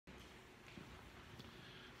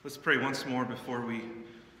Let's pray once more before we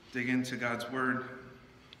dig into God's word.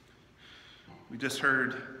 We just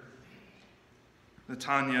heard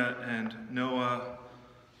Natanya and Noah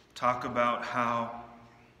talk about how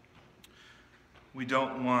we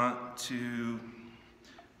don't want to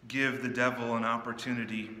give the devil an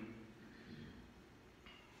opportunity.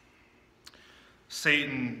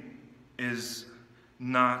 Satan is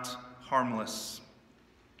not harmless.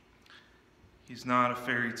 He's not a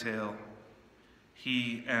fairy tale.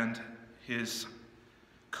 He and his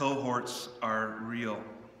cohorts are real,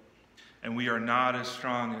 and we are not as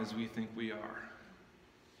strong as we think we are.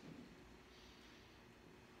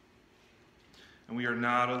 And we are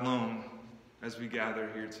not alone as we gather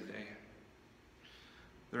here today.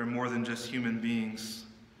 There are more than just human beings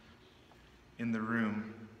in the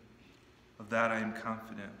room. Of that I am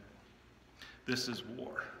confident. This is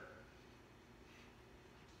war.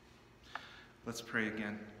 Let's pray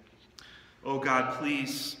again. Oh God,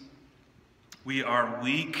 please, we are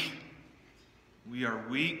weak. We are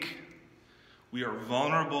weak. We are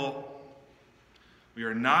vulnerable. We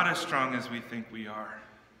are not as strong as we think we are.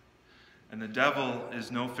 And the devil is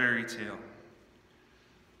no fairy tale.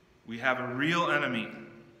 We have a real enemy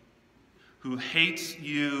who hates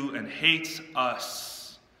you and hates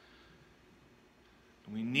us.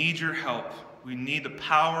 And we need your help. We need the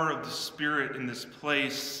power of the Spirit in this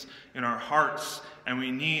place, in our hearts, and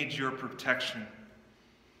we need your protection.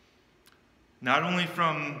 Not only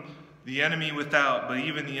from the enemy without, but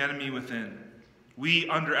even the enemy within. We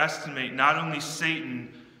underestimate not only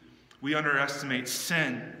Satan, we underestimate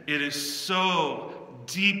sin. It is so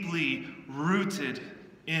deeply rooted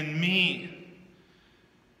in me.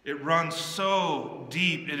 It runs so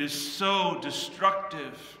deep. It is so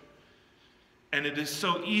destructive. And it is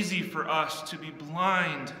so easy for us to be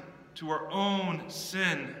blind to our own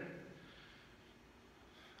sin.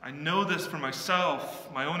 I know this for myself,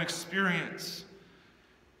 my own experience.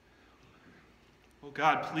 Oh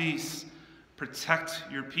God, please protect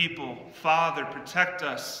your people. Father, protect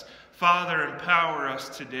us. Father, empower us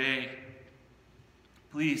today.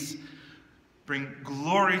 Please bring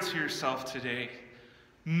glory to yourself today.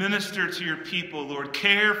 Minister to your people, Lord.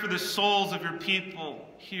 Care for the souls of your people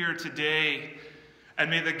here today. And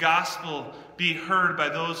may the gospel be heard by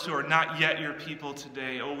those who are not yet your people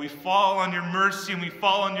today. Oh, we fall on your mercy and we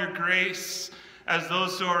fall on your grace as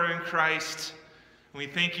those who are in Christ. And we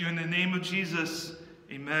thank you in the name of Jesus.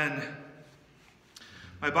 Amen.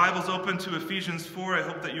 My Bible's open to Ephesians 4. I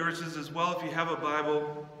hope that yours is as well if you have a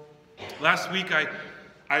Bible. Last week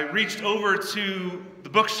I reached over to the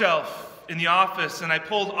bookshelf in the office and I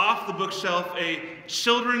pulled off the bookshelf a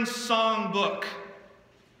children's song book.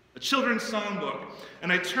 A children's song book.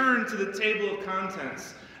 And I turned to the table of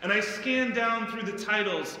contents and I scanned down through the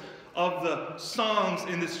titles of the songs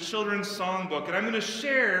in this children's song book. And I'm going to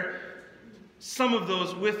share some of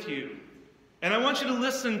those with you. And I want you to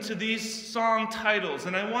listen to these song titles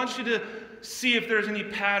and I want you to see if there's any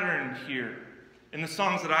pattern here in the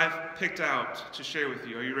songs that I've picked out to share with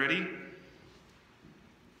you. Are you ready?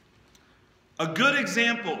 A good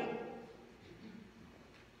example.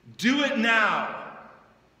 Do it now.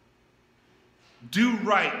 Do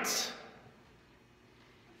right.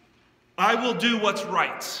 I will do what's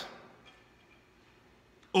right.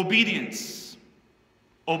 Obedience.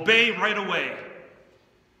 Obey right away.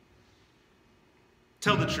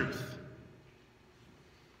 Tell the truth.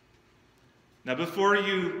 Now, before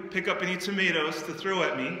you pick up any tomatoes to throw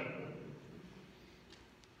at me,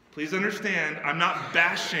 please understand, I'm not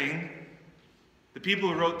bashing the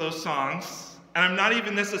people who wrote those songs, and I'm not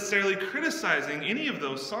even necessarily criticizing any of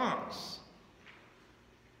those songs.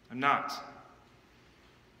 I'm not.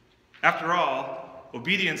 After all,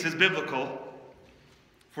 obedience is biblical.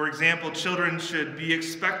 For example, children should be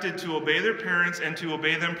expected to obey their parents and to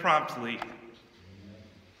obey them promptly.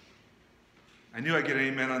 I knew I'd get an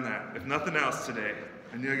amen on that. If nothing else today,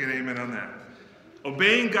 I knew I'd get an amen on that.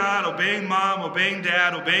 Obeying God, obeying mom, obeying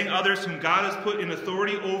dad, obeying others whom God has put in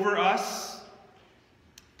authority over us.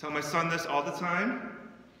 Tell my son this all the time.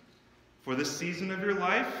 For this season of your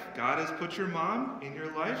life, God has put your mom in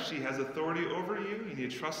your life. She has authority over you. You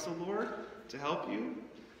need to trust the Lord to help you.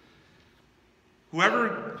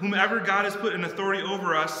 Whomever God has put in authority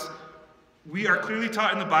over us, we are clearly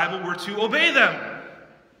taught in the Bible we're to obey them.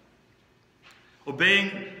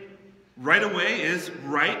 Obeying right away is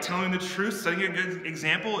right, telling the truth, setting a good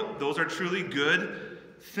example. Those are truly good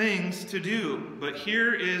things to do. But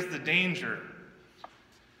here is the danger.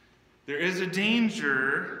 There is a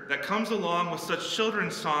danger that comes along with such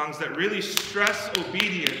children's songs that really stress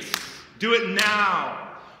obedience. Do it now.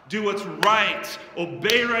 Do what's right.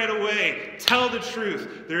 Obey right away. Tell the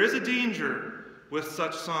truth. There is a danger with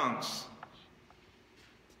such songs.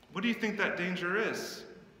 What do you think that danger is?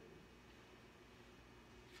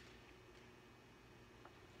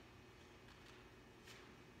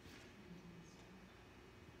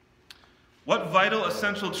 What vital,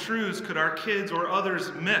 essential truths could our kids or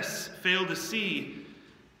others miss, fail to see,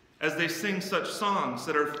 as they sing such songs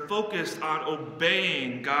that are focused on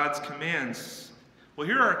obeying God's commands? Well,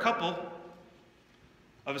 here are a couple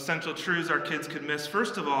of essential truths our kids could miss.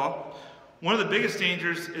 First of all, one of the biggest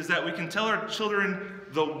dangers is that we can tell our children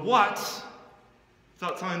the what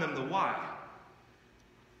without telling them the why.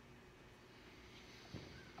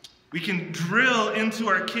 We can drill into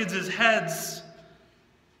our kids' heads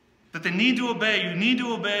that they need to obey, you need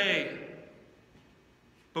to obey.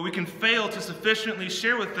 But we can fail to sufficiently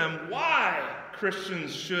share with them why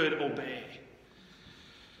Christians should obey.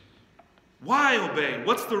 Why obey?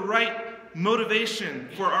 What's the right motivation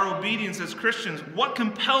for our obedience as Christians? What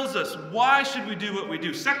compels us? Why should we do what we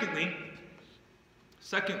do? Secondly,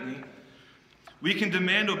 we can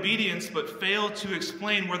demand obedience but fail to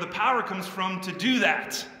explain where the power comes from to do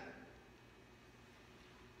that.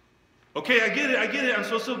 Okay, I get it. I'm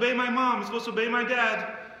supposed to obey my mom. I'm supposed to obey my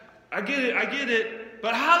dad. I get it.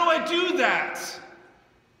 But how do I do that?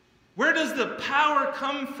 Where does the power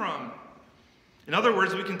come from? In other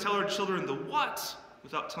words, we can tell our children the what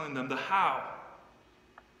without telling them the how.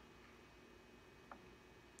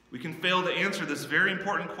 We can fail to answer this very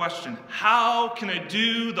important question. How can I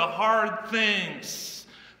do the hard things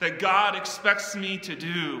that God expects me to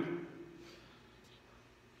do?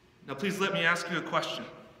 Now, please let me ask you a question.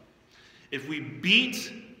 If we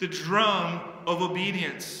beat the drum of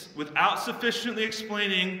obedience without sufficiently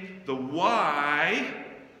explaining the why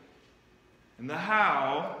and the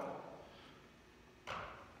how,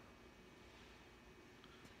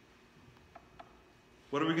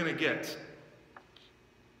 what are we going to get?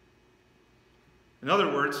 In other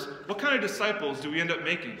words, what kind of disciples do we end up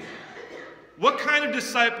making? What kind of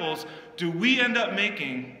disciples do we end up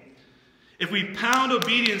making if we pound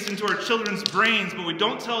obedience into our children's brains, but we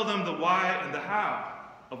don't tell them the why and the how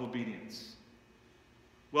of obedience?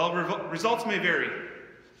 Well, results may vary.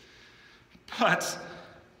 But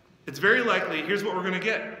it's very likely, here's what we're going to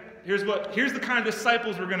get. Here's the kind of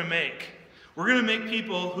disciples we're going to make. We're going to make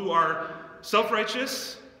people who are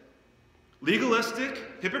self-righteous, legalistic,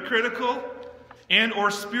 hypocritical, and or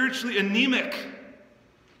spiritually anemic.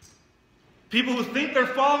 People who think they're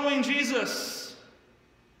following Jesus.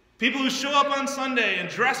 People who show up on Sunday and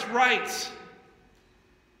dress right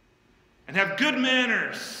and have good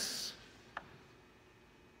manners.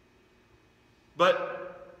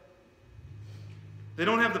 But they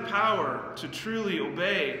don't have the power to truly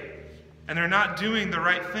obey, and they're not doing the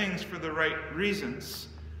right things for the right reasons.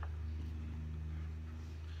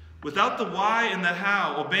 Without the why and the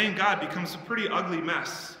how, obeying God becomes a pretty ugly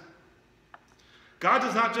mess. God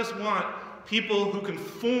does not just want people who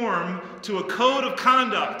conform to a code of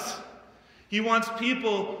conduct. He wants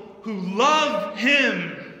people who love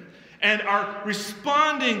Him and are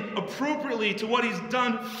responding appropriately to what He's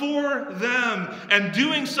done for them and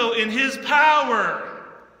doing so in His power.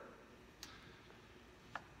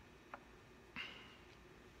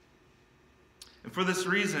 And for this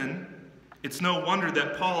reason, it's no wonder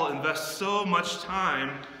that Paul invests so much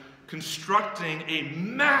time constructing a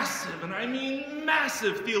massive, and I mean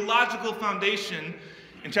massive, theological foundation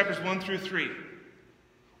in chapters 1 through 3.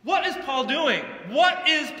 What is Paul doing? What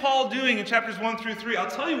is Paul doing in chapters 1 through 3? I'll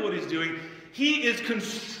tell you what he's doing. He is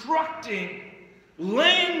constructing,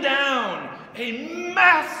 laying down a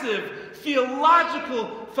massive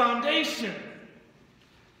theological foundation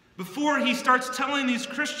before he starts telling these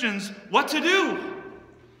Christians what to do.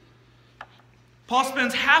 Paul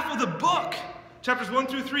spends half of the book, chapters 1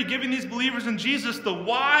 through 3, giving these believers in Jesus the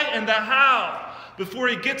why and the how before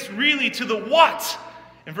he gets really to the what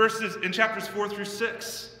in chapters 4 through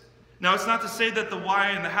 6. Now, it's not to say that the why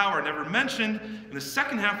and the how are never mentioned in the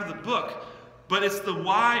second half of the book, but it's the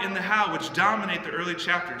why and the how which dominate the early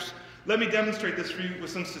chapters. Let me demonstrate this for you with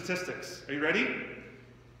some statistics. Are you ready?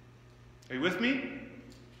 Are you with me?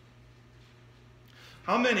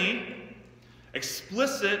 How many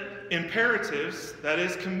explicit imperatives, that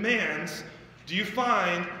is, commands, do you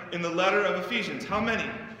find in the letter of Ephesians? How many?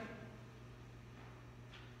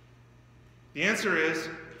 The answer is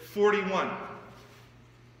 41.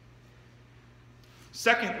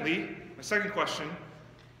 Secondly, my second question,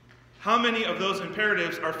 how many of those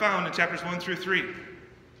imperatives are found in chapters 1 through 3?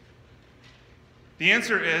 The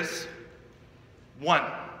answer is 1,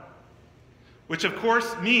 which of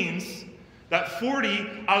course means that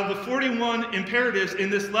 40 out of the 41 imperatives in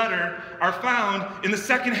this letter are found in the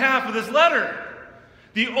second half of this letter.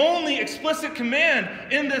 The only explicit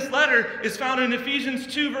command in this letter is found in Ephesians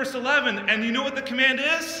 2, verse 11. And you know what the command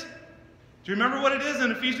is? Do you remember what it is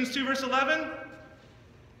in Ephesians 2, verse 11?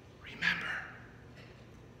 Remember.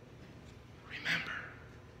 Remember.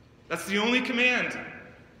 That's the only command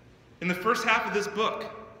in the first half of this book.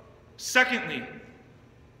 Secondly,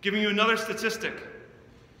 giving you another statistic.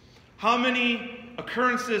 How many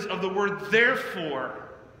occurrences of the word therefore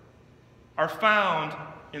are found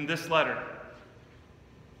in this letter?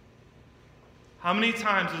 How many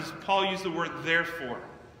times does Paul use the word therefore?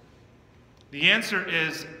 The answer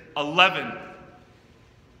is 11.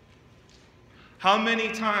 How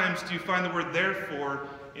many times do you find the word therefore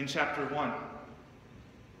in chapter 1?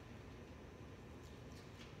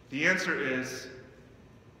 The answer is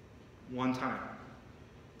 1 time.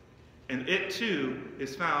 And it too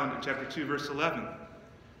is found in chapter 2, verse 11.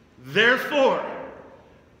 Therefore,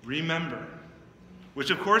 remember. Which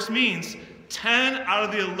of course means 10 out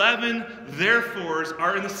of the 11 therefores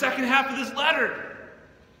are in the second half of this letter.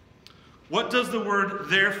 What does the word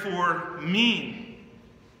therefore mean?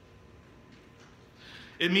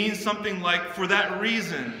 It means something like for that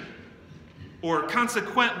reason, or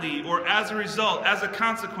consequently, or as a result, as a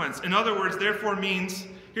consequence. In other words, therefore means,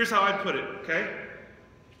 here's how I put it, okay?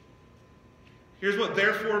 Here's what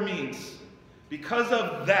therefore means. Because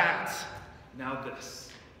of that, now this.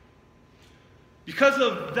 Because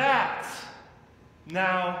of that,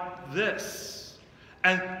 now this.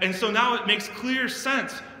 And so now it makes clear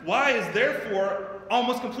sense. Why is therefore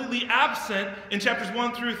almost completely absent in chapters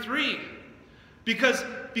 1 through 3?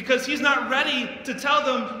 Because he's not ready to tell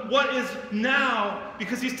them what is now,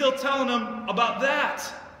 because he's still telling them about that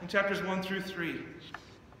in chapters 1 through 3.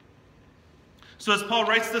 So as Paul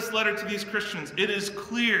writes this letter to these Christians, it is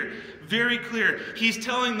clear, very clear. He's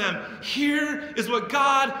telling them, here is what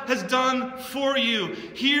God has done for you.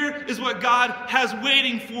 Here is what God has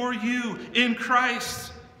waiting for you in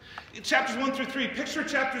Christ. Chapters 1 through 3, picture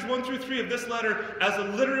chapters 1 through 3 of this letter as a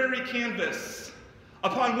literary canvas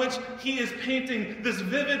upon which he is painting this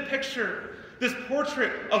vivid picture, this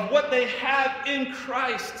portrait of what they have in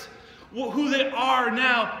Christ, who they are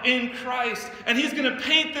now in Christ. And he's going to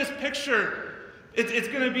paint this picture. It's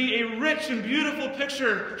going to be a rich and beautiful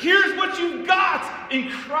picture. Here's what you've got in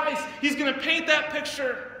Christ. He's going to paint that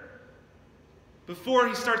picture before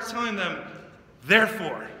he starts telling them,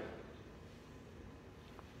 therefore.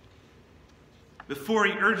 Before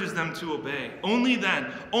he urges them to obey. Only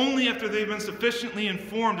then, only after they've been sufficiently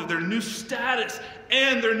informed of their new status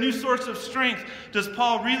and their new source of strength, does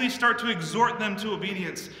Paul really start to exhort them to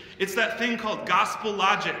obedience. It's that thing called gospel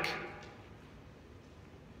logic.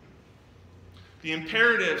 The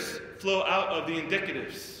imperatives flow out of the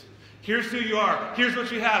indicatives. Here's who you are. Here's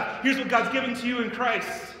what you have. Here's what God's given to you in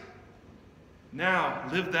Christ. Now,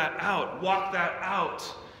 live that out. Walk that out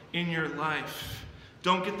in your life.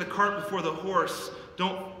 Don't get the cart before the horse.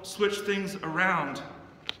 Don't switch things around.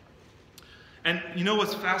 And you know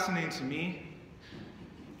what's fascinating to me?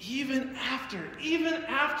 Even after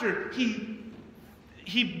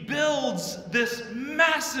he builds this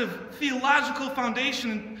massive theological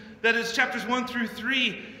foundation that is chapters 1 through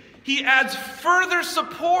 3, he adds further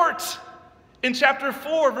support in chapter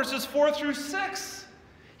 4, verses 4 through 6.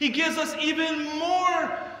 He gives us even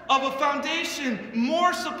more of a foundation,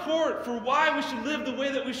 more support for why we should live the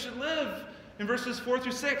way that we should live in verses 4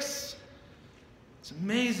 through 6. It's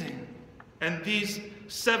amazing. And these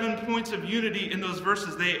 7 points of unity in those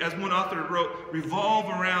verses, they, as one author wrote, revolve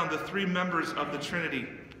around the 3 members of the Trinity.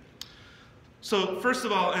 So first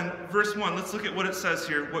of all, in verse 1, let's look at what it says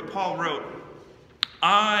here, what Paul wrote.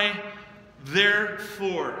 I,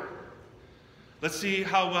 therefore. Let's see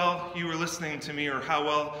how well you were listening to me or how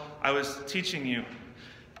well I was teaching you.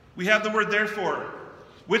 We have the word therefore.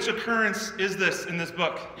 Which occurrence is this in this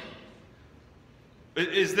book?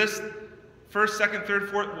 Is this first, second, third,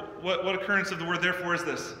 fourth? What occurrence of the word therefore is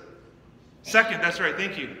this? Second, that's right,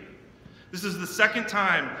 thank you. This is the second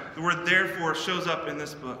time the word therefore shows up in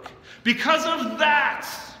this book. Because of that,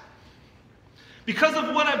 because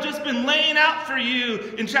of what I've just been laying out for you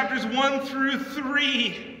in chapters 1 through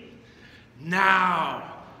 3,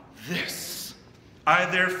 now this. I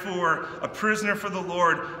therefore, a prisoner for the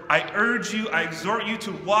Lord, I urge you, I exhort you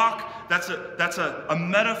to walk. That's a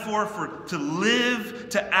metaphor for to live,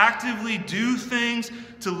 to actively do things,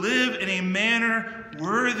 to live in a manner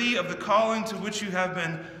worthy of the calling to which you have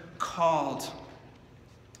been called.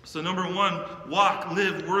 So number 1, walk,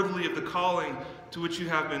 live worthily of the calling to which you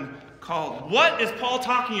have been called. What is Paul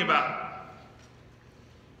talking about?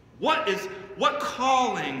 What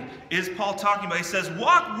calling is Paul talking about? He says,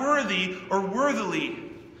 walk worthy or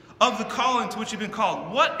worthily of the calling to which you've been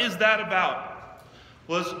called. What is that about?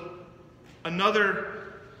 Well, as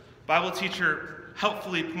another Bible teacher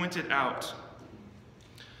helpfully pointed out,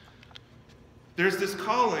 there's this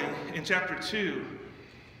calling in chapter 2,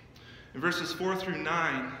 in verses 4 through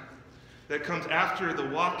 9, that comes after the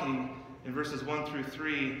walking in verses 1 through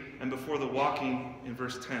 3, and before the walking in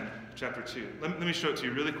verse 10, chapter 2. Let me show it to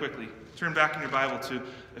you really quickly. Turn back in your Bible to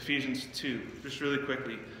Ephesians 2, just really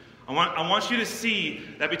quickly. I want you to see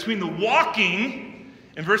that between the walking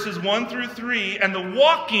in verses 1 through 3 and the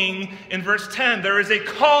walking in verse 10, there is a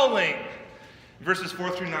calling. Verses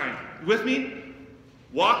 4 through 9. You with me?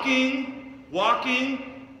 Walking,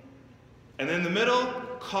 and then in the middle,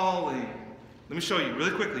 calling. Let me show you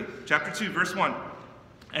really quickly. Chapter 2, verse 1.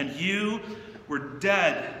 And you were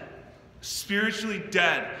dead, spiritually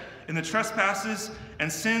dead, in the trespasses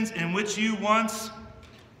and sins in which you once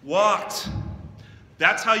walked.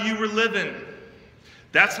 That's how you were living.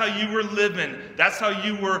 That's how you were living. That's how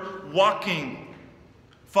you were walking.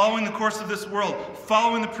 Following the course of this world,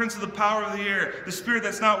 following the prince of the power of the air, the spirit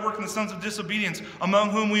that's not working, the sons of disobedience, among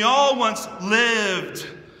whom we all once lived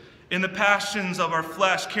in the passions of our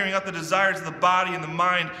flesh, carrying out the desires of the body and the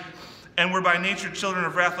mind, and were by nature children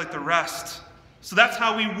of wrath like the rest. So that's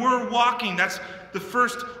how we were walking. That's the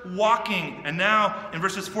first walking. And now, in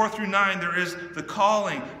verses 4 through 9, there is the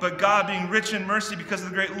calling. But God, being rich in mercy because of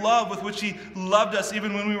the great love with which he loved us,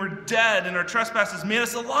 even when we were dead in our trespasses, made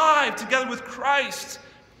us alive together with Christ.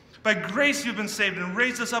 By grace you've been saved, and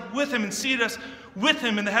raised us up with him and seated us with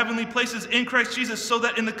him in the heavenly places in Christ Jesus, so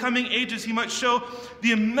that in the coming ages he might show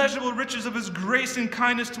the immeasurable riches of his grace and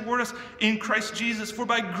kindness toward us in Christ Jesus. For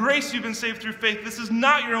by grace you've been saved through faith. This is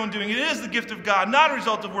not your own doing. It is the gift of God, not a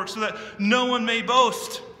result of works, so that no one may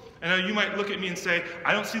boast. I know you might look at me and say,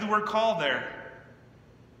 I don't see the word call there.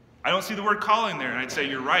 I don't see the word calling there. And I'd say,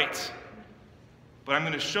 you're right. But I'm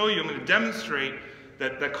going to show you, I'm going to demonstrate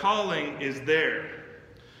that the calling is there.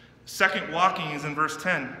 Second walking is in verse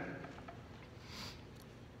 10.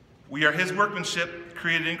 We are his workmanship,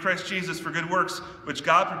 created in Christ Jesus for good works, which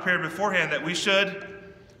God prepared beforehand that we should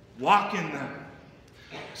walk in them.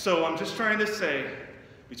 So I'm just trying to say,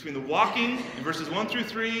 between the walking in verses 1 through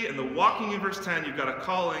 3 and the walking in verse 10, you've got a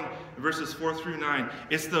calling in verses 4 through 9.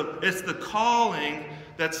 It's the calling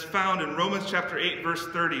that's found in Romans chapter 8, verse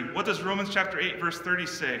 30. What does Romans chapter 8, verse 30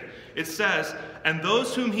 say? It says, and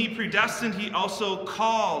those whom he predestined, he also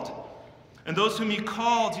called. And those whom he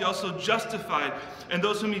called, he also justified. And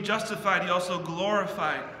those whom he justified, he also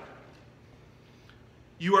glorified.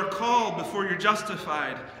 You are called before you're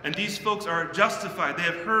justified. And these folks are justified. They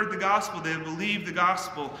have heard the gospel. They have believed the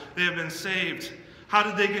gospel. They have been saved. How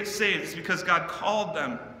did they get saved? It's because God called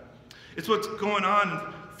them. It's what's going on in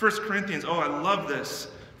 1 Corinthians. Oh, I love this.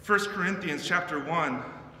 1 Corinthians chapter 1.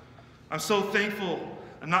 I'm so thankful.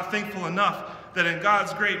 I'm not thankful enough that in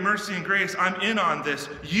God's great mercy and grace, I'm in on this.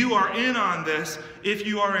 You are in on this if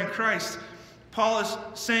you are in Christ. Paul is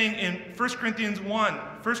saying in 1 Corinthians 1,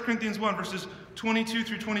 verses 22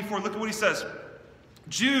 through 24, look at what he says.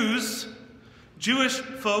 Jewish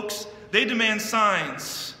folks, they demand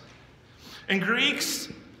signs. And Greeks,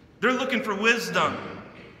 they're looking for wisdom.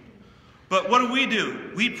 But what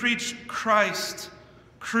do? We preach Christ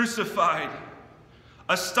crucified,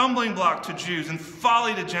 a stumbling block to Jews and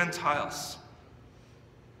folly to Gentiles.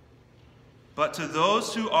 But to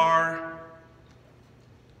those who are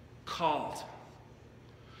called,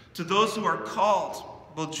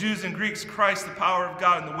 both Jews and Greeks, Christ, the power of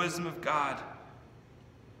God and the wisdom of God.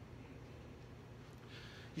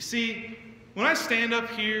 You see, when I stand up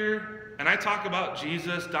here and I talk about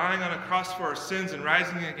Jesus dying on a cross for our sins and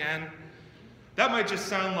rising again, that might just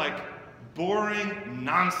sound like boring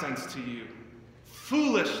nonsense to you.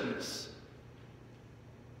 Foolishness.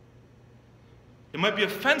 It might be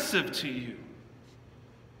offensive to you.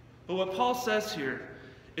 But what Paul says here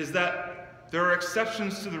is that there are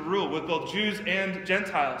exceptions to the rule with both Jews and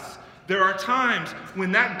Gentiles. There are times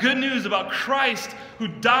when that good news about Christ who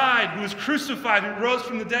died, who was crucified, who rose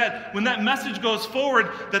from the dead, when that message goes forward,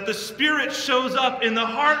 that the Spirit shows up in the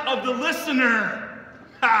heart of the listener.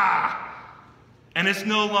 And it's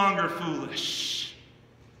no longer foolish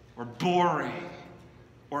or boring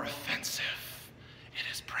or offensive. It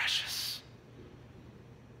is precious.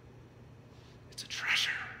 It's a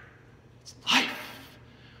treasure. It's life.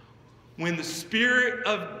 When the Spirit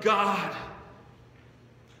of God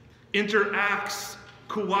interacts,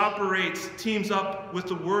 cooperates, teams up with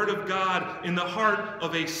the Word of God in the heart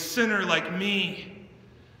of a sinner like me,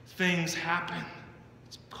 things happen.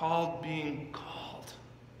 It's called being called.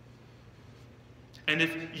 And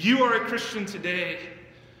if you are a Christian today,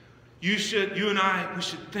 we should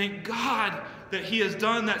thank God that He has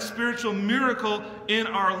done that spiritual miracle in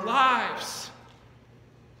our lives.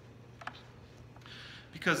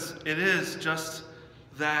 Because it is just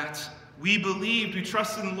that. We believed, we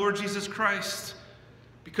trusted in the Lord Jesus Christ.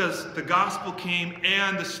 Because the gospel came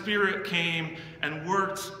and the Spirit came and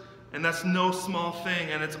worked. And that's no small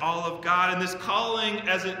thing, and it's all of God. And this calling,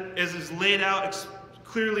 as is laid out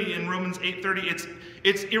clearly in Romans 8:30,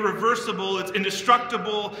 it's irreversible, it's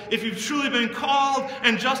indestructible. If you've truly been called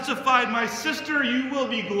and justified, my sister, you will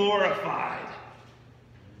be glorified.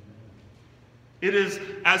 It is,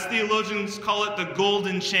 as theologians call it, the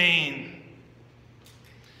golden chain.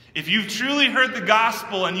 If you've truly heard the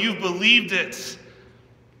gospel and you've believed it,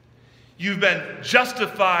 you've been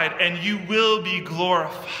justified and you will be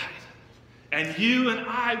glorified. And you and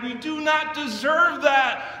I, we do not deserve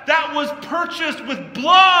that. That was purchased with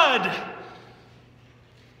blood.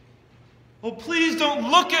 Oh, please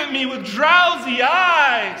don't look at me with drowsy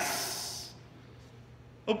eyes.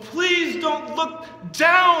 Oh, please don't look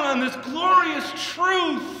down on this glorious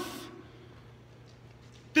truth.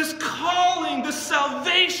 This calling, this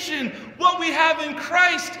salvation, what we have in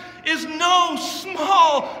Christ is no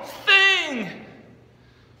small thing.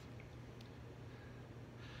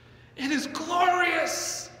 It is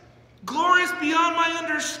glorious, glorious beyond my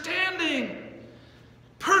understanding.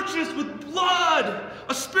 Purchased with blood,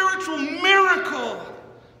 a spiritual miracle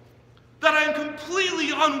that I am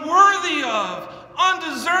completely unworthy of,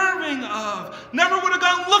 undeserving of. Never would have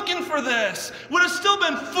gone looking for this. Would have still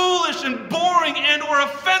been foolish and boring and or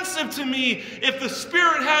offensive to me if the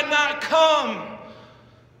Spirit had not come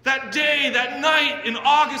that day, that night in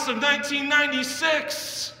August of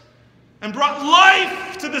 1996 and brought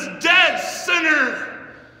life to this dead sinner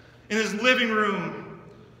in his living room,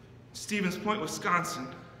 Stevens Point, Wisconsin.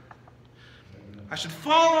 I should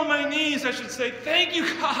fall on my knees. I should say, thank you,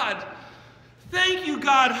 God. Thank you,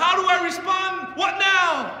 God. How do I respond? What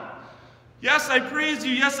now? Yes, I praise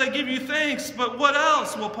you. Yes, I give you thanks. But what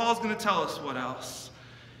else? Well, Paul's going to tell us what else.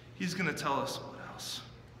 He's going to tell us what else.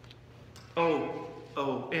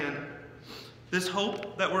 And this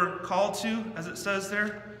hope that we're called to, as it says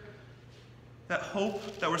there, that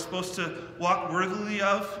hope that we're supposed to walk worthily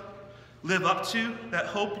of, live up to, that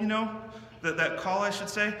hope, that call, I should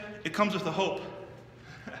say, it comes with a hope.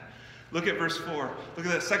 Look at verse 4. Look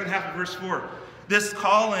at the second half of verse 4. This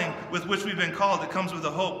calling with which we've been called, it comes with a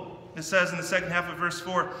hope. It says in the second half of verse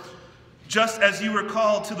 4, just as you were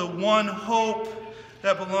called to the one hope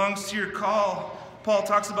that belongs to your call. Paul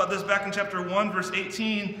talks about this back in chapter 1, verse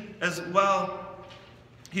 18 as well.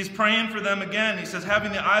 He's praying for them again. He says,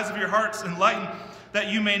 having the eyes of your hearts enlightened, that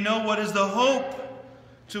you may know what is the hope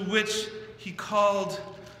to which he called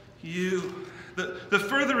you. The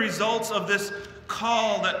further results of this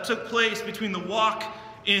call that took place between the walk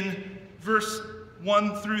in verse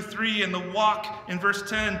 1 through 3 and the walk in verse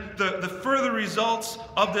 10, the further results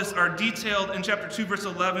of this are detailed in chapter 2, verse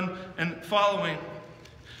 11 and following.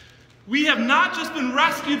 We have not just been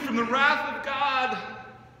rescued from the wrath of God.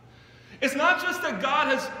 It's not just that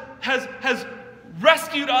God has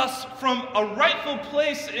rescued us from a rightful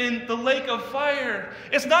place in the lake of fire.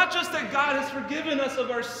 It's not just that God has forgiven us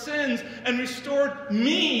of our sins and restored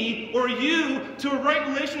me or you to a right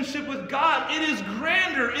relationship with God. It is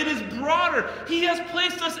grander. It is broader. He has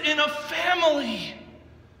placed us in a family.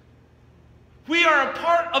 We are a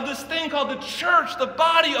part of this thing called the church, the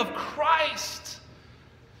body of Christ.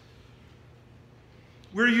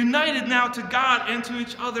 We're united now to God and to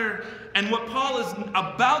each other. And what Paul is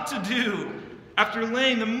about to do, after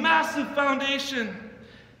laying the massive foundation,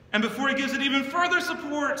 and before he gives it even further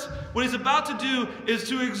support, what he's about to do is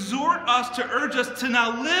to exhort us, to urge us to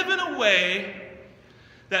now live in a way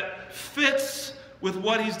that fits with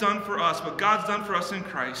what he's done for us, what God's done for us in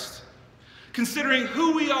Christ. Considering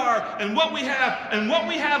who we are and what we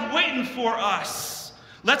have waiting for us.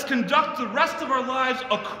 Let's conduct the rest of our lives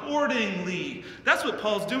accordingly. That's what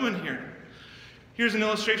Paul's doing here. Here's an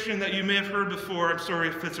illustration that you may have heard before. I'm sorry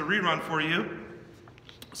if it's a rerun for you.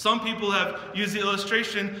 Some people have used the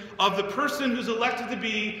illustration of the person who's elected to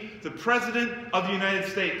be the President of the United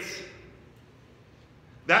States.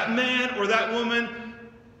 That man or that woman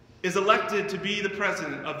is elected to be the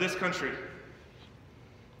President of this country.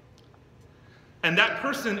 And that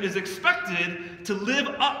person is expected to live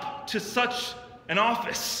up to such an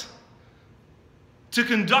office, to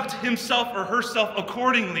conduct himself or herself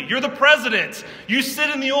accordingly. You're the president. You sit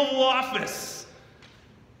in the Oval Office.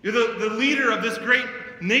 You're the leader of this great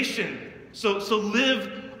nation. So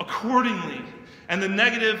live accordingly. And the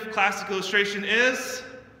negative classic illustration is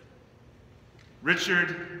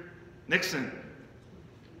Richard Nixon.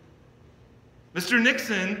 Mr.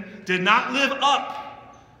 Nixon did not live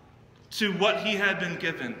up to what he had been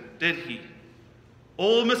given, did he?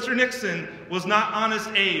 Old Mr. Nixon was not Honest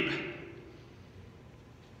Abe.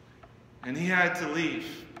 and he had to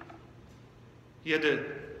leave. He had to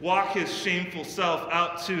walk his shameful self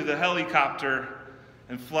out to the helicopter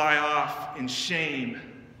and fly off in shame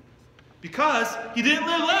because he didn't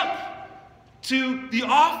live up to the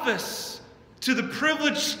office, to the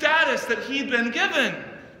privileged status that he'd been given.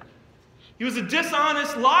 He was a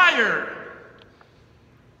dishonest liar.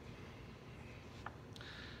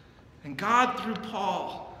 And God through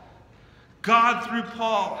Paul,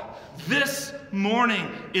 this morning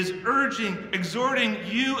is urging, exhorting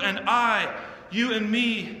you and I, you and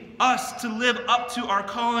me, us to live up to our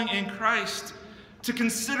calling in Christ, to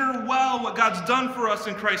consider well what God's done for us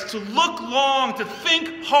in Christ, to look long, to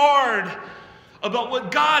think hard about what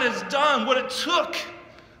God has done, what it took,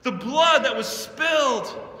 the blood that was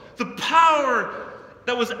spilled, the power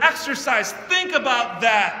that was exercised. Think about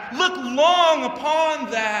that. Look long upon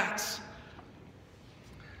that.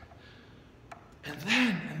 And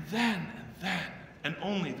then, and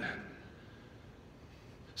only then.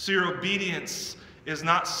 So your obedience is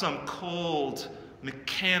not some cold,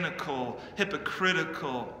 mechanical,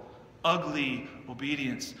 hypocritical, ugly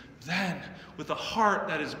obedience. Then, with a heart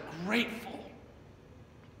that is grateful,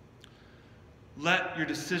 let your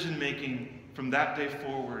decision-making from that day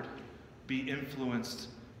forward be influenced,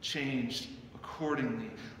 changed accordingly.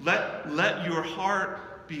 Let your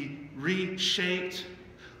heart be reshaped.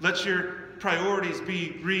 Let your priorities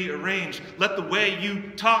be rearranged. Let the way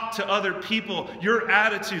you talk to other people, your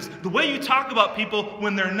attitudes, the way you talk about people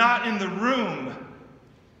when they're not in the room,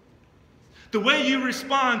 the way you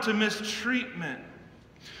respond to mistreatment,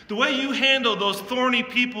 the way you handle those thorny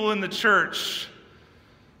people in the church,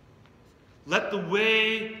 let the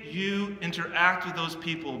way you interact with those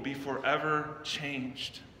people be forever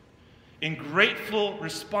changed. In grateful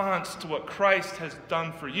response to what Christ has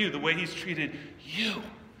done for you, the way he's treated you.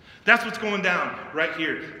 That's what's going down right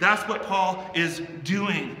here. That's what Paul is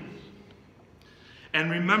doing.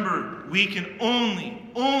 And remember, we can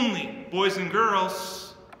only, boys and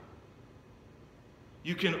girls,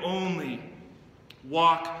 you can only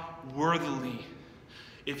walk worthily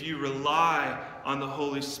if you rely on the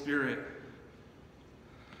Holy Spirit.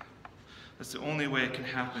 That's the only way it can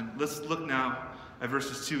happen. Let's look now at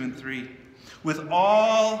verses 2 and 3. With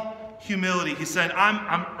all humility, he said,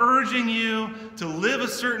 I'm urging you to live a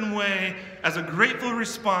certain way as a grateful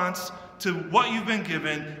response to what you've been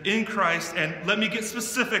given in Christ. And let me get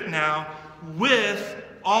specific now. With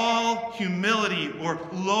all humility or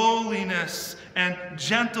lowliness and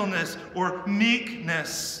gentleness or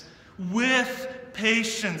meekness, with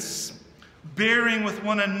patience, bearing with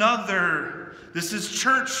one another. This is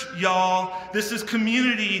church, y'all. This is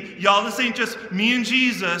community, y'all. This ain't just me and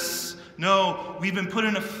Jesus. No, we've been put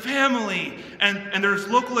in a family, and there's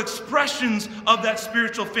local expressions of that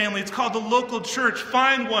spiritual family. It's called the local church.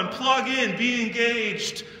 Find one, plug in, be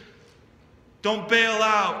engaged. Don't bail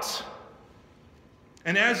out.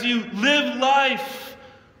 And as you live life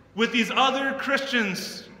with these other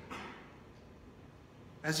Christians,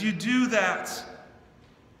 as you do that,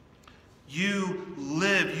 you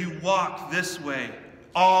live, you walk this way.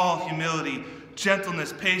 All humility,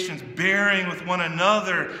 gentleness, patience, bearing with one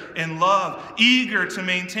another in love, eager to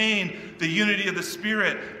maintain the unity of the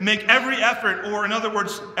Spirit. Make every effort, or in other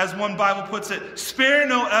words, as one Bible puts it, spare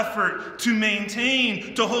no effort to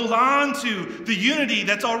maintain, to hold on to the unity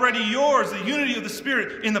that's already yours, the unity of the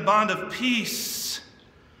Spirit in the bond of peace.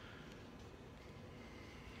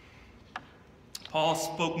 Paul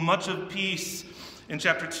spoke much of peace in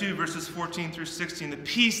chapter 2, verses 14 through 16. The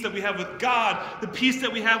peace that we have with God, the peace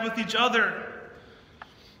that we have with each other.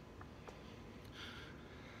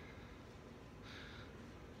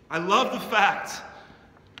 I love the fact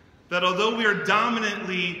that although we are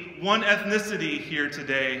dominantly one ethnicity here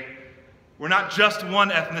today, we're not just one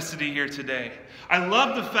ethnicity here today. I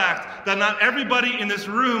love the fact that not everybody in this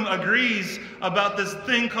room agrees about this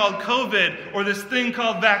thing called COVID or this thing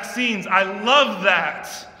called vaccines. I love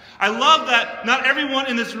that. I love that not everyone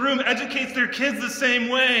in this room educates their kids the same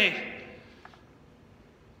way.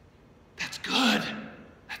 That's good.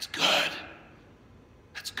 That's good.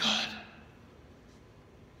 That's good.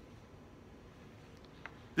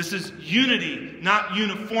 This is unity, not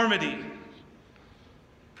uniformity.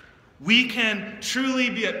 We can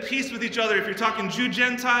truly be at peace with each other. If you're talking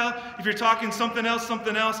Jew-Gentile, if you're talking something else,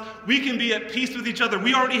 we can be at peace with each other.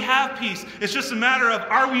 We already have peace. It's just a matter of,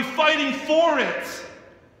 are we fighting for it?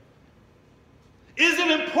 Is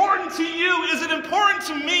it important to you? Is it important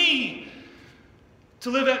to me to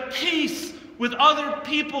live at peace with other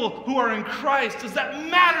people who are in Christ? Does that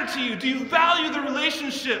matter to you? Do you value the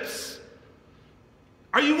relationships?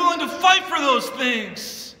 Are you willing to fight for those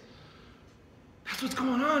things? That's what's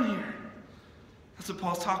going on here. That's what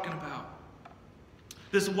Paul's talking about.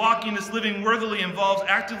 This walking, this living worthily involves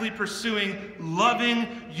actively pursuing loving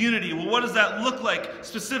unity. Well, what does that look like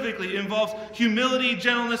specifically? It involves humility,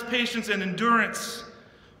 gentleness, patience, and endurance.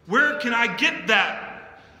 Where can I get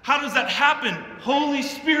that? How does that happen? Holy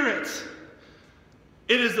Spirit.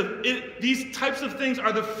 These types of things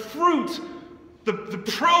are the fruit, the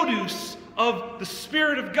produce of the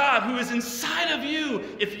Spirit of God who is inside of you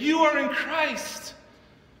if you are in Christ.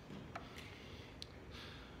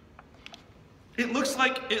 It looks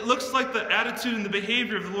like the attitude and the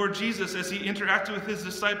behavior of the Lord Jesus as he interacted with his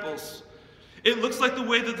disciples. It looks like the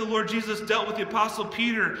way that the Lord Jesus dealt with the Apostle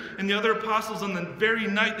Peter and the other apostles on the very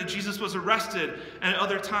night that Jesus was arrested, and at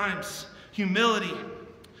other times. Humility,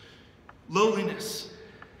 lowliness.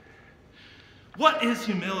 What is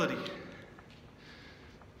humility?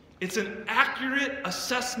 It's an accurate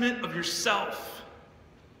assessment of yourself.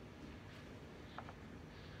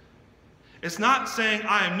 It's not saying,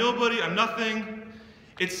 I am nobody, I'm nothing.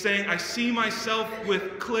 It's saying, I see myself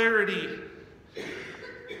with clarity.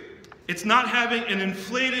 It's not having an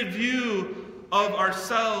inflated view of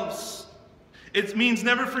ourselves. It means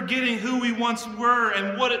never forgetting who we once were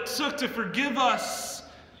and what it took to forgive us.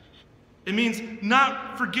 It means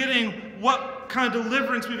not forgetting what kind of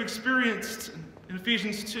deliverance we've experienced in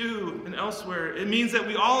Ephesians 2 and elsewhere. It means that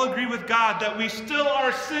we all agree with God that we still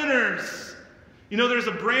are sinners. You know, there's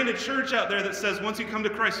a brand of church out there that says once you come to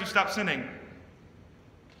Christ, you stop sinning.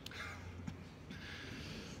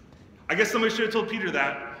 I guess somebody should have told Peter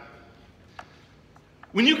that.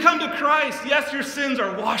 When you come to Christ, yes, your sins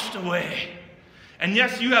are washed away. And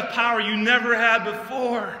yes, you have power you never had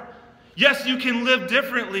before. Yes, you can live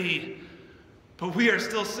differently. But we are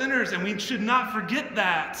still sinners, and we should not forget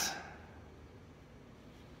that.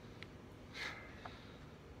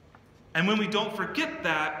 And when we don't forget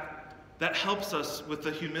that, that helps us with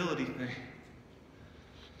the humility thing.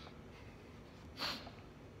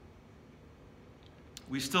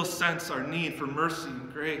 We still sense our need for mercy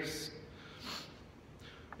and grace.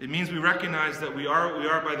 It means we recognize that we are what we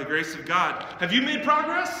are by the grace of God. Have you made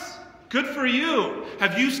progress? Good for you.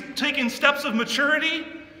 Have you taken steps of maturity?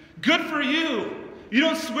 Good for you. You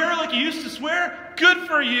don't swear like you used to swear? Good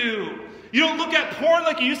for you. You don't look at porn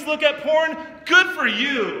like you used to look at porn? Good for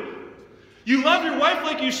you. You love your wife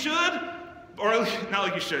like you should? Or not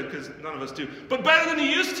like you should, because none of us do. But better than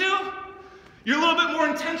you used to? You're a little bit more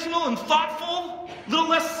intentional and thoughtful? A little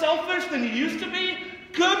less selfish than you used to be?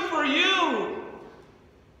 Good for you.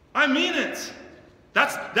 I mean it.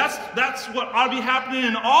 That's what ought to be happening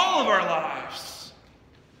in all of our lives.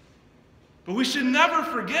 But we should never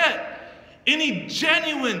forget any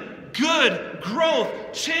genuine good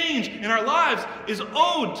growth, change in our lives is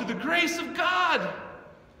owed to the grace of God.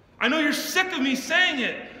 I know you're sick of me saying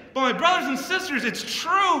it, but my brothers and sisters, it's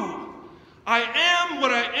true. I am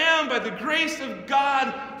what I am by the grace of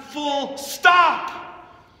God, full stop.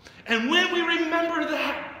 And when we remember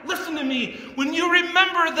that, listen to me, when you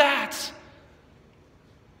remember that,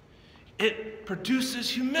 it produces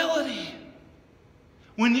humility.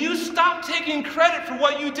 When you stop taking credit for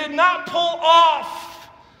what you did not pull off,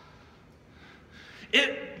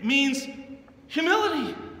 it means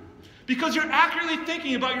humility. Because you're accurately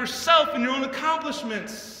thinking about yourself and your own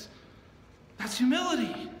accomplishments. That's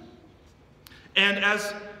humility. And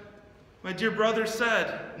as my dear brother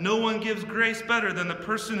said, no one gives grace better than the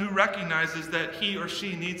person who recognizes that he or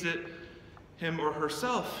she needs it, him or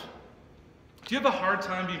herself. Do you have a hard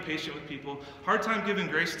time being patient with people? Hard time giving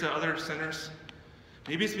grace to other sinners?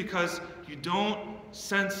 Maybe it's because you don't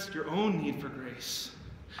sense your own need for grace.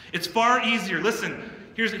 It's far easier. Listen,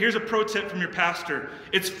 here's a pro tip from your pastor.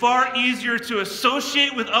 It's far easier to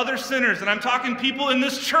associate with other sinners, and I'm talking people in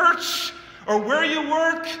this church or where you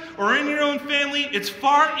work or in your own family. It's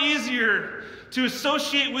far easier to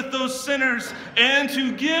associate with those sinners and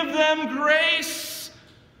to give them grace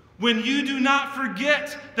when you do not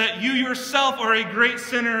forget that you yourself are a great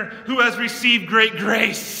sinner who has received great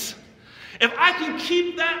grace. If I can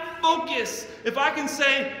keep that focus, if I can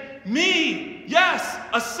say, me, yes,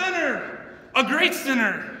 a sinner, a great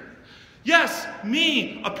sinner. Yes,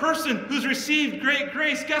 me, a person who's received great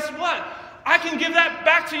grace. Guess what? I can give that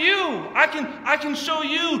back to you. I can show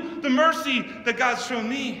you the mercy that God's shown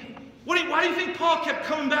me. Why do you think Paul kept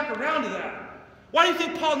coming back around to that? Why do you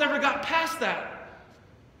think Paul never got past that?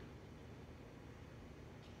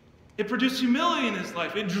 It produced humility in his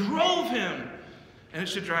life. It drove him. And it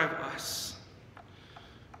should drive us.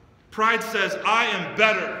 Pride says, I am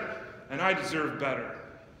better, and I deserve better.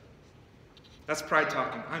 That's pride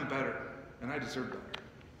talking. I'm better, and I deserve better.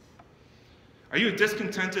 Are you a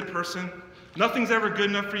discontented person? Nothing's ever good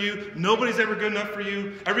enough for you. Nobody's ever good enough for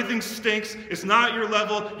you. Everything stinks. It's not at your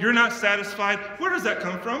level. You're not satisfied. Where does that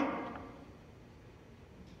come from?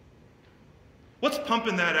 What's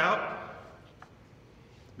pumping that out?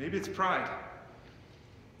 Maybe it's pride.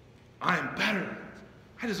 I am better.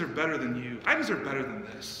 I deserve better than you. I deserve better than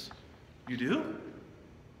this. You do?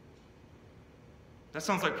 That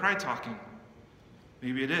sounds like pride talking.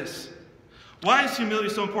 Maybe it is. Why is humility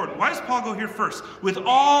so important? Why does Paul go here first? With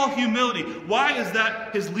all humility. Why is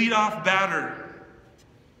that his lead-off batter?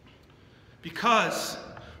 Because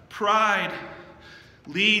pride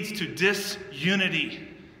leads to disunity,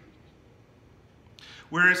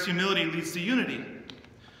 whereas humility leads to unity.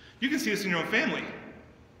 You can see this in your own family.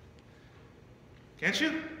 Can't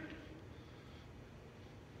you?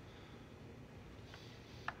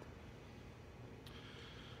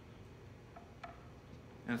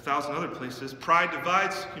 And 1,000 other places. Pride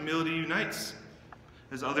divides, humility unites,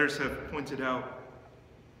 as others have pointed out.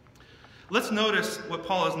 Let's notice what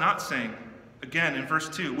Paul is not saying. Again, in verse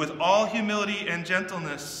 2, with all humility and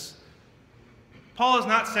gentleness. Paul is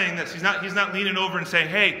not saying this. He's not leaning over and saying,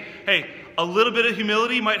 hey, a little bit of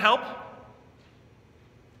humility might help.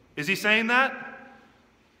 Is he saying that?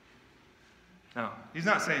 No, he's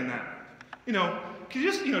not saying that. Can you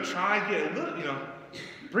just, try and get a little,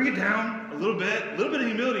 bring it down a little bit. A little bit of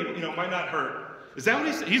humility, might not hurt. Is that what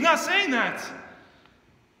he's saying? He's not saying that.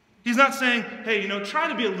 He's not saying, hey, try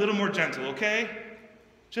to be a little more gentle, okay?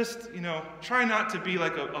 Just, try not to be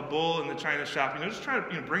like a bull in the china shop. Just try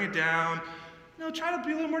to, bring it down. Try to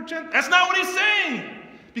be a little more gentle. That's not what he's saying.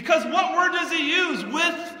 Because what word does he use?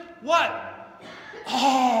 With what?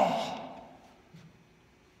 All.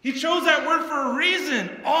 He chose that word for a reason.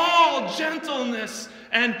 All gentleness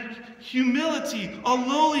and humility, a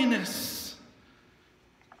lowliness.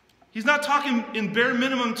 He's not talking in bare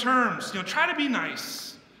minimum terms. Try to be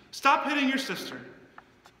nice. Stop hitting your sister.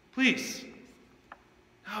 Please.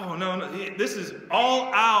 No. This is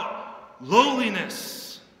all out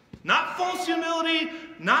lowliness. Not false humility,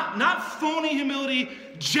 not phony humility,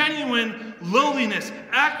 genuine lowliness,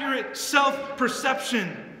 accurate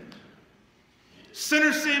self-perception.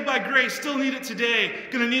 Sinners saved by grace, still need it today.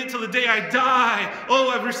 Gonna need it till the day I die. Oh,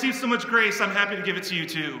 I've received so much grace, I'm happy to give it to you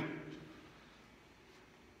too.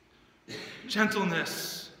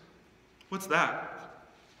 Gentleness. What's that?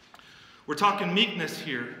 We're talking meekness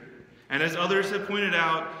here. And as others have pointed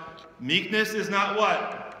out, meekness is not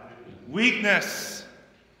what? Weakness.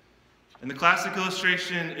 And the classic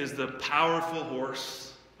illustration is the powerful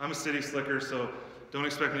horse. I'm a city slicker, so don't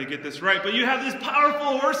expect me to get this right. But you have these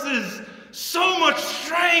powerful horses, so much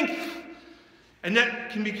strength, and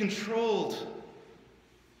yet can be controlled.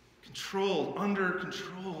 Under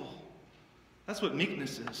control. That's what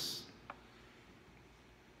meekness is.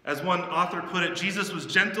 As one author put it, Jesus was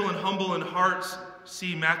gentle and humble in heart.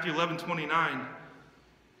 See Matthew 11:29.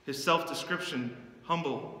 His self-description,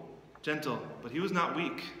 humble, gentle, but he was not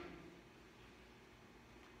weak.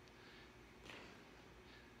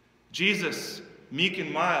 Jesus, meek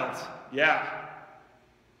and mild, yeah.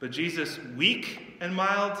 But Jesus, weak and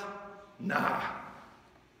mild? Nah.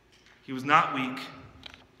 He was not weak.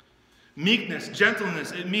 Meekness,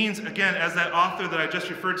 gentleness, it means, again, as that author that I just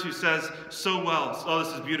referred to says so well. Oh,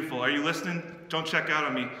 this is beautiful. Are you listening? Don't check out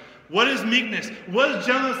on me. What is meekness? What does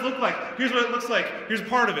gentleness look like? Here's what it looks like. Here's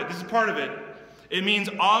part of it. This is part of it. It means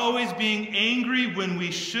always being angry when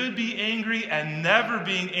we should be angry and never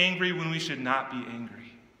being angry when we should not be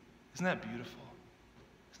angry. Isn't that beautiful?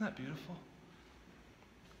 Isn't that beautiful?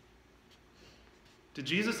 Did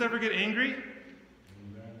Jesus ever get angry?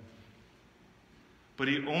 Amen. But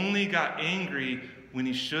he only got angry when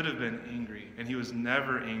he should have been angry. And he was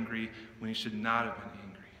never angry when he should not have been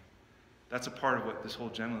angry. That's a part of what this whole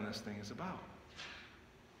gentleness thing is about.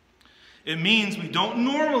 It means we don't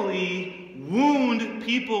normally wound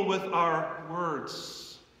people with our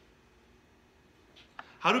words.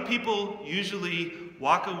 How do people usually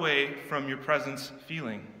walk away from your presence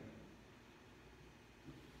feeling?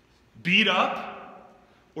 Beat up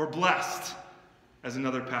or blessed, as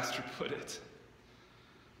another pastor put it.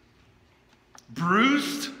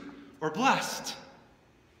 Bruised or blessed.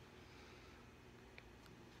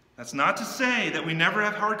 That's not to say that we never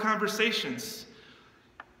have hard conversations.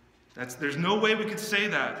 There's no way we could say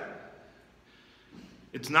that.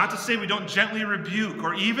 It's not to say we don't gently rebuke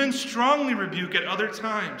or even strongly rebuke at other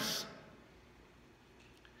times.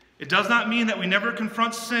 It does not mean that we never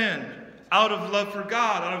confront sin out of love for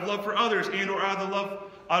God, out of love for others, and or out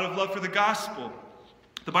of love for the gospel.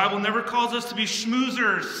 The Bible never calls us to be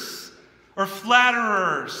schmoozers or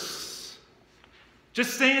flatterers,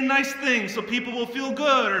 just saying nice things so people will feel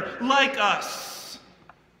good or like us.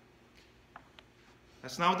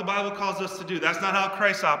 That's not what the Bible calls us to do. That's not how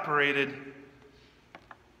Christ operated.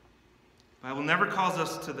 The Bible never calls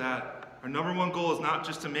us to that. Our number one goal is not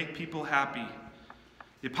just to make people happy.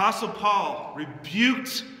 The Apostle Paul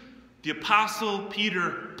rebuked the Apostle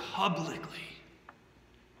Peter publicly,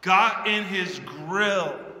 got in his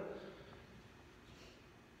grill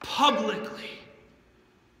publicly.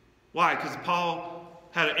 Why? Because Paul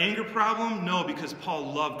had an anger problem? No, because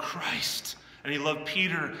Paul loved Christ, and he loved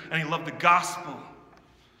Peter, and he loved the gospel.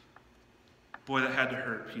 Boy, that had to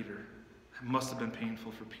hurt Peter. It must have been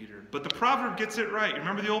painful for Peter. But the proverb gets it right. You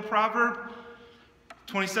remember the old proverb?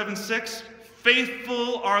 27:6?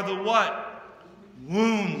 Faithful are the what?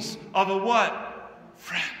 Wounds of a what?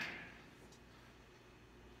 Friend.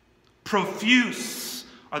 Profuse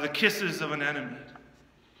are the kisses of an enemy.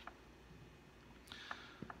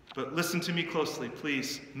 But listen to me closely,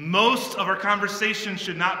 please. Most of our conversations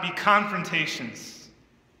should not be confrontations.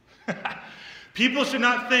 People should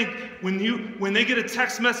not think when they get a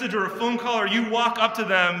text message or a phone call or you walk up to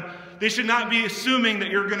them, they should not be assuming that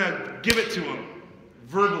you're going to give it to them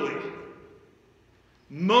verbally.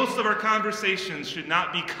 Most of our conversations should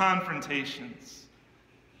not be confrontations.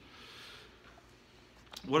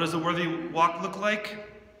 What does a worthy walk look like?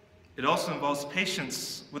 It also involves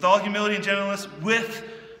patience. With all humility and gentleness, with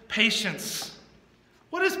patience.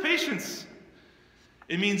 What is patience?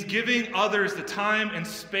 It means giving others the time and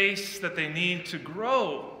space that they need to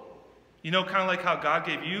grow. You know, kind of like how God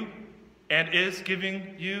gave you and is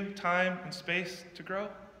giving you time and space to grow.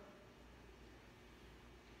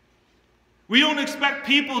 We don't expect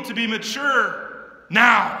people to be mature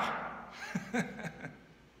now. Do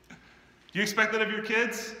you expect that of your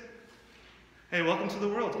kids? Hey, welcome to the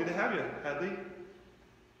world. Good to have you, Hadley.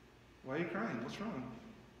 Why are you crying? What's wrong?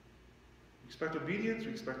 You expect obedience? You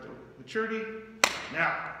expect maturity?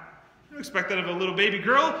 Now. You don't expect that of a little baby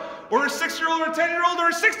girl, or a 6-year-old, or a 10-year-old, or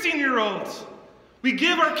a 16-year-old. We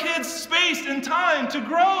give our kids space and time to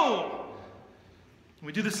grow.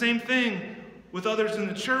 We do the same thing with others in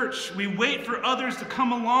the church. We wait for others to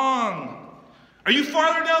come along. Are you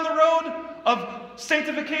farther down the road of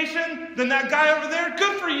sanctification than that guy over there?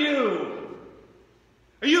 Good for you.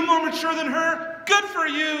 Are you more mature than her? Good for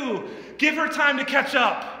you. Give her time to catch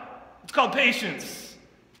up. It's called patience.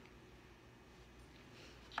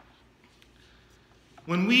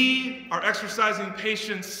 When we are exercising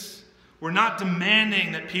patience, we're not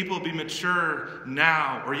demanding that people be mature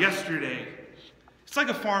now or yesterday. It's like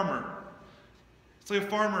a farmer. It's like a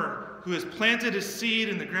farmer who has planted his seed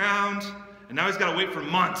in the ground, and now he's got to wait for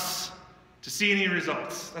months to see any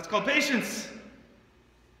results. That's called patience.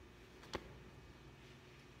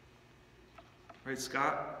 Right,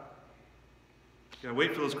 Scott? You got to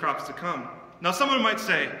wait for those crops to come. Now, someone might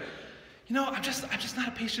say, you know, I'm just not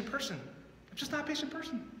a patient person. I'm just not a patient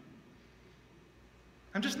person.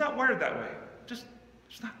 I'm just not wired that way. Just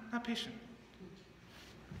not patient.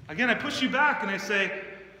 Again, I push you back and I say,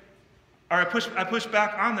 or I push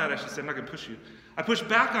back on that, I should say. I'm not going to push you. I push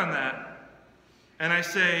back on that, and I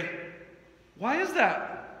say, why is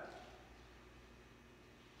that?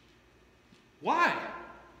 Why?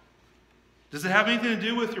 Does it have anything to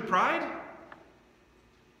do with your pride?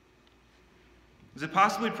 Is it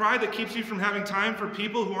possibly pride that keeps you from having time for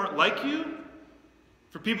people who aren't like you?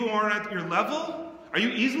 For people who aren't at your level? Are you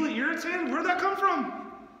easily irritated? Where did that come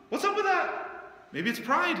from? What's up with that? Maybe it's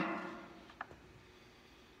pride.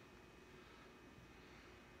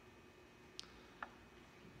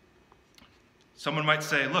 Someone might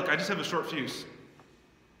say, look, I just have a short fuse.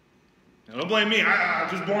 Now, don't blame me. I'm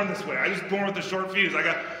just born this way. I'm just born with a short fuse. I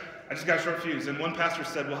just got a short fuse. And one pastor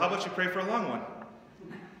said, well, how about you pray for a long one?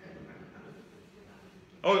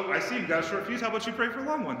 Oh, I see. You got a short fuse. How about you pray for a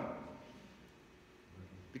long one?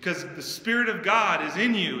 Because the Spirit of God is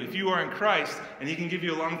in you if you are in Christ, and He can give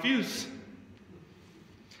you a long fuse.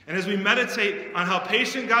 And as we meditate on how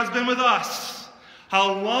patient God's been with us,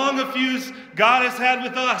 how long a fuse God has had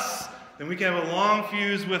with us, then we can have a long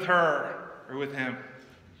fuse with her or with him.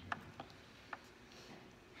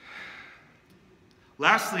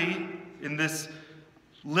 Lastly, in this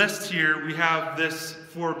list here, we have this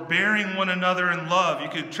forbearing one another in love. You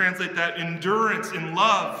could translate that endurance in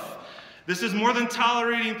love. This is more than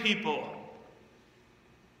tolerating people.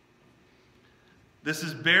 This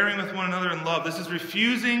is bearing with one another in love. This is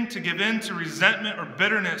refusing to give in to resentment or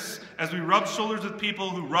bitterness as we rub shoulders with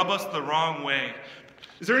people who rub us the wrong way.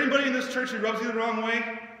 Is there anybody in this church who rubs you the wrong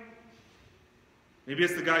way? Maybe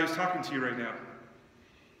it's the guy who's talking to you right now.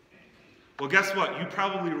 Well, guess what? You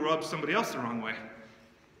probably rubbed somebody else the wrong way.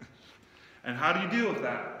 And how do you deal with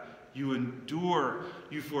that? You endure.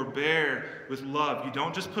 You forbear with love. You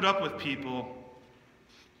don't just put up with people.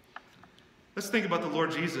 Let's think about the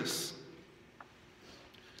Lord Jesus.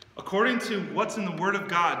 According to what's in the Word of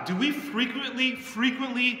God, do we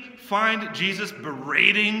frequently find Jesus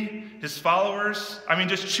berating his followers? I mean,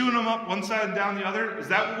 just chewing them up one side and down the other? Is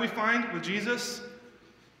that what we find with Jesus?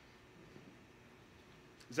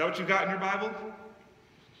 Is that what you got in your Bible?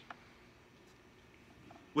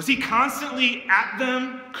 Was he constantly at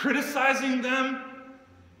them, criticizing them?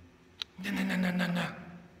 No.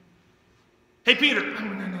 Hey, Peter.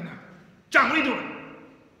 No. John, what are you doing?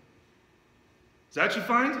 Is that what you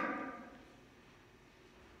find?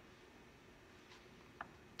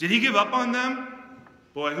 Did he give up on them?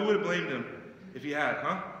 Boy, who would have blamed him if he had,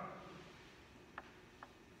 huh?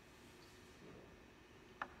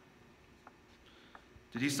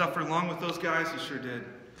 Did he suffer along with those guys? He sure did.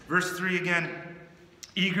 Verse 3 again,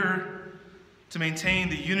 eager to maintain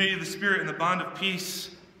the unity of the Spirit and the bond of peace.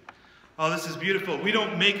 Oh, this is beautiful. We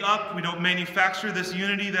don't make up, we don't manufacture this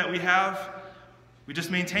unity that we have. We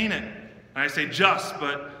just maintain it. And I say just,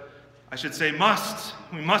 but I should say must.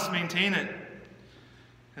 We must maintain it.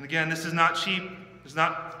 And again, this is not cheap. It's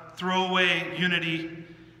not throwaway unity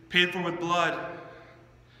paid for with blood.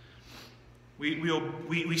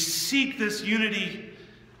 We seek this unity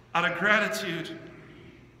out of gratitude.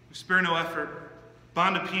 We spare no effort.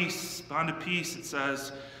 Bond of peace, it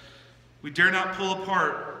says. We dare not pull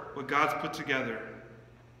apart what God's put together.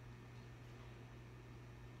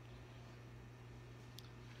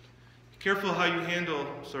 Be careful how you handle,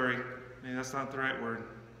 maybe that's not the right word.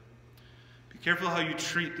 Be careful how you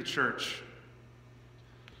treat the church.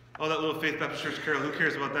 Oh, that little Faith Baptist Church, Carol, who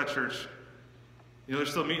cares about that church? You know, they're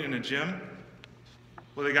still meeting in a gym.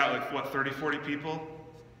 Well, they got like, 30, 40 people?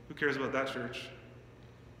 Who cares about that church?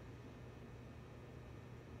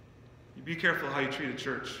 You be careful how you treat a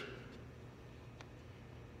church.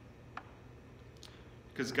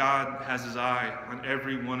 Because God has his eye on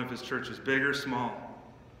every one of his churches, big or small.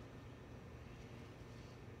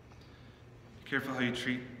 Be careful how you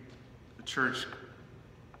treat the church.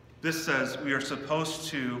 This says we are supposed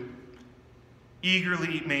to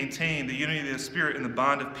eagerly maintain the unity of the Spirit and the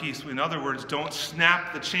bond of peace. In other words, don't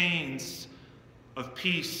snap the chains of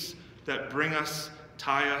peace that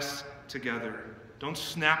tie us together. Don't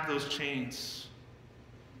snap those chains.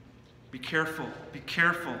 Be careful. Be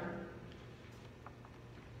careful.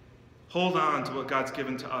 Hold on to what God's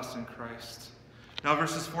given to us in Christ. Now,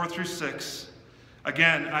 verses 4 through 6.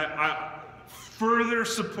 Again, I further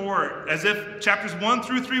support, as if chapters 1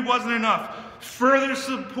 through 3 wasn't enough. Further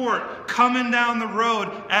support coming down the road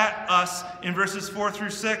at us in verses 4 through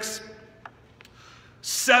 6.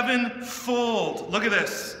 Sevenfold. Look at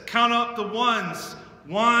this. Count up the ones.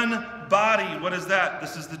 One body. What is that?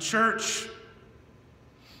 This is the church.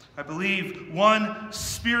 I believe one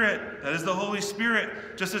Spirit. That is the Holy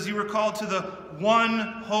Spirit. Just as you were called to the one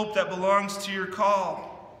hope that belongs to your call.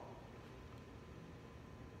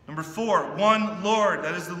 Number 4, one Lord.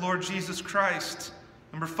 That is the Lord Jesus Christ.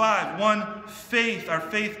 Number 5, one faith. Our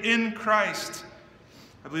faith in Christ.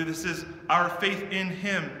 I believe this is our faith in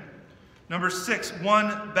him. Number 6,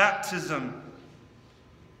 one baptism.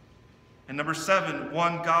 And number 7,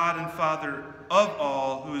 one God and Father of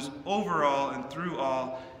all, who is over all and through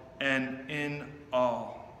all and in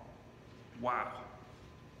all. Wow.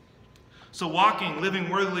 So walking, living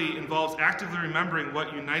worthily involves actively remembering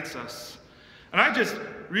what unites us. And I just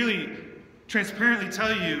really transparently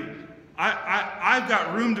tell you, I've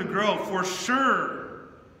got room to grow for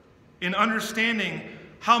sure in understanding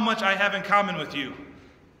how much I have in common with you.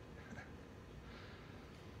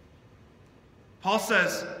 Paul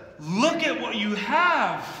says, look at what you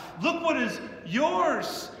have. Look what is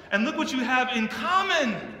yours. And look what you have in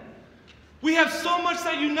common. We have so much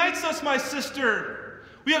that unites us, my sister.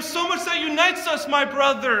 We have so much that unites us, my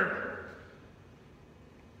brother.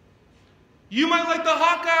 You might like the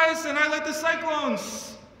Hawkeyes and I like the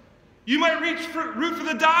Cyclones. You might root for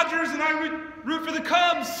the Dodgers and I root for the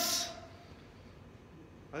Cubs.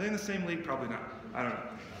 Are they in the same league? Probably not. I don't know.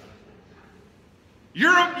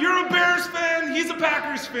 You're a Bears fan, he's a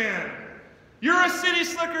Packers fan. You're a city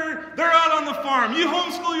slicker, they're out on the farm. You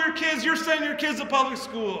homeschool your kids, you're sending your kids to public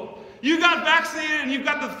school. You got vaccinated and you've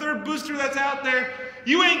got the third booster that's out there.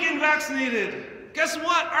 You ain't getting vaccinated. Guess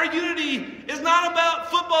what? Our unity is not about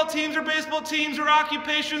football teams or baseball teams or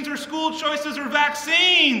occupations or school choices or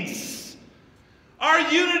vaccines. Our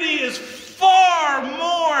unity is far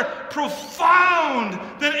more profound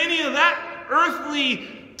than any of that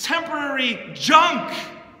earthly, temporary junk.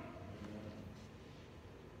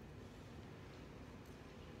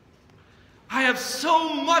 I have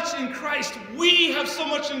so much in Christ. We have so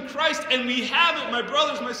much in Christ, and we have it, my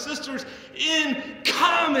brothers, my sisters, in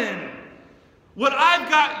common. What I've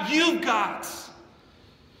got, you've got.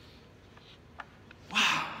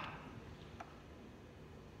 Wow.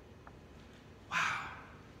 Wow.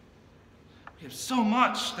 We have so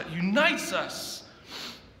much that unites us.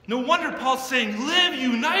 No wonder Paul's saying, live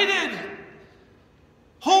united.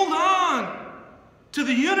 Hold on to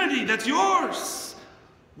the unity that's yours.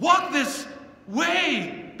 Walk this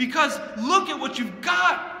way, because look at what you've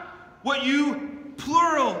got, what you,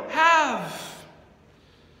 plural, have.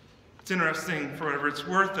 It's interesting, for whatever it's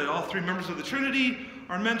worth, that all three members of the Trinity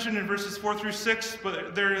are mentioned in verses 4 through 6,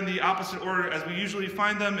 but they're in the opposite order as we usually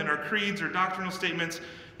find them in our creeds or doctrinal statements.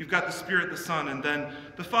 You've got the Spirit, the Son, and then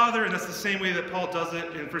the Father, and that's the same way that Paul does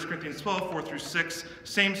it in 1 Corinthians 12, 4 through 6.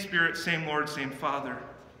 Same Spirit, same Lord, same Father.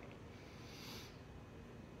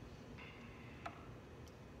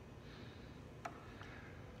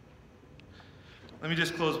 Let me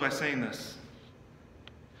just close by saying this.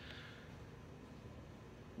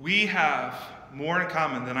 We have more in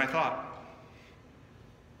common than I thought.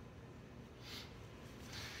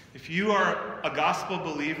 If you are a gospel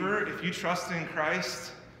believer, if you trust in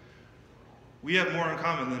Christ, we have more in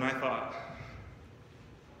common than I thought.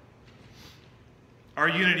 Our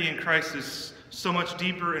unity in Christ is so much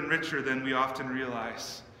deeper and richer than we often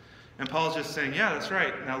realize. And Paul's just saying, yeah, that's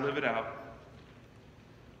right. Now live it out.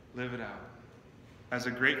 Live it out. As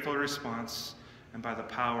a grateful response and by the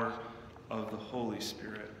power of the Holy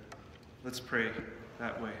Spirit. Let's pray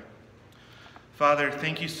that way. Father,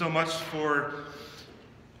 thank you so much for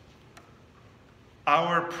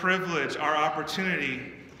our privilege, our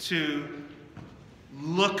opportunity to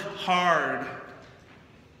look hard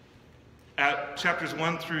at chapters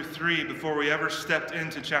 1 through 3 before we ever stepped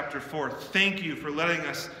into chapter 4. Thank you for letting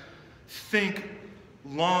us think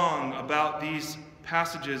long about these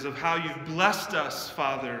passages of how you've blessed us,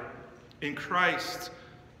 Father, in Christ.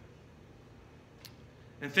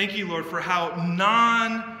 And thank you, Lord, for how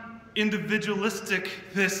non-individualistic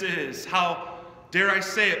this is. How, dare I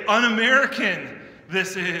say it, un-American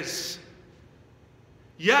this is.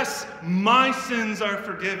 Yes, my sins are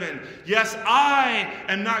forgiven. Yes, I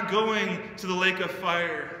am not going to the lake of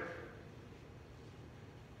fire.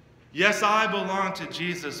 Yes, I belong to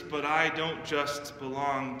Jesus, but I don't just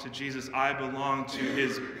belong to Jesus. I belong to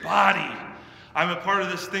his body. I'm a part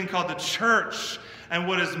of this thing called the church. And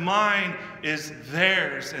what is mine is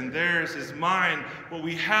theirs, and theirs is mine. What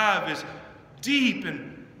we have is deep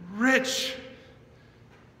and rich.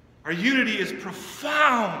 Our unity is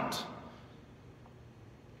profound.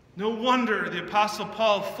 No wonder the Apostle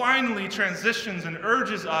Paul finally transitions and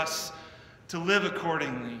urges us to live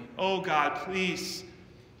accordingly. Oh God, please,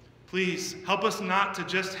 please help us not to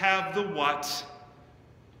just have the what,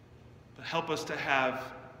 but help us to have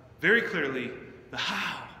very clearly the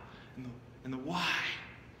how and the why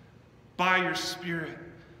by your Spirit.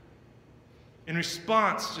 In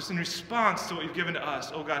response to what you've given to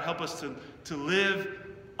us, oh God, help us to live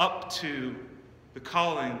up to the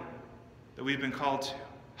calling that we've been called to.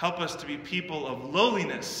 Help us to be people of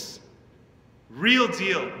lowliness, real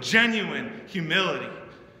deal, genuine humility,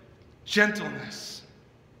 gentleness,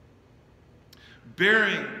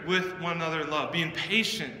 bearing with one another in love, being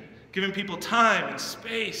patient, giving people time and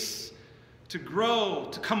space to grow,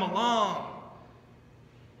 to come along.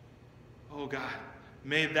 Oh God,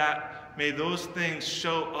 may those things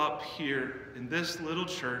show up here in this little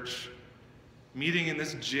church, meeting in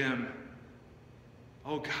this gym.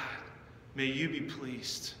 Oh God, may you be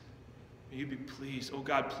pleased. May you be pleased. Oh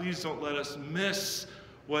God, please don't let us miss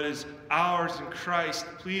what is ours in Christ.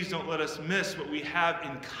 Please don't let us miss what we have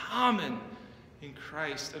in common in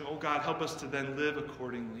Christ. And oh God, help us to then live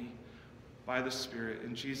accordingly by the Spirit.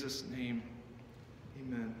 In Jesus' name,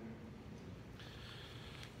 amen.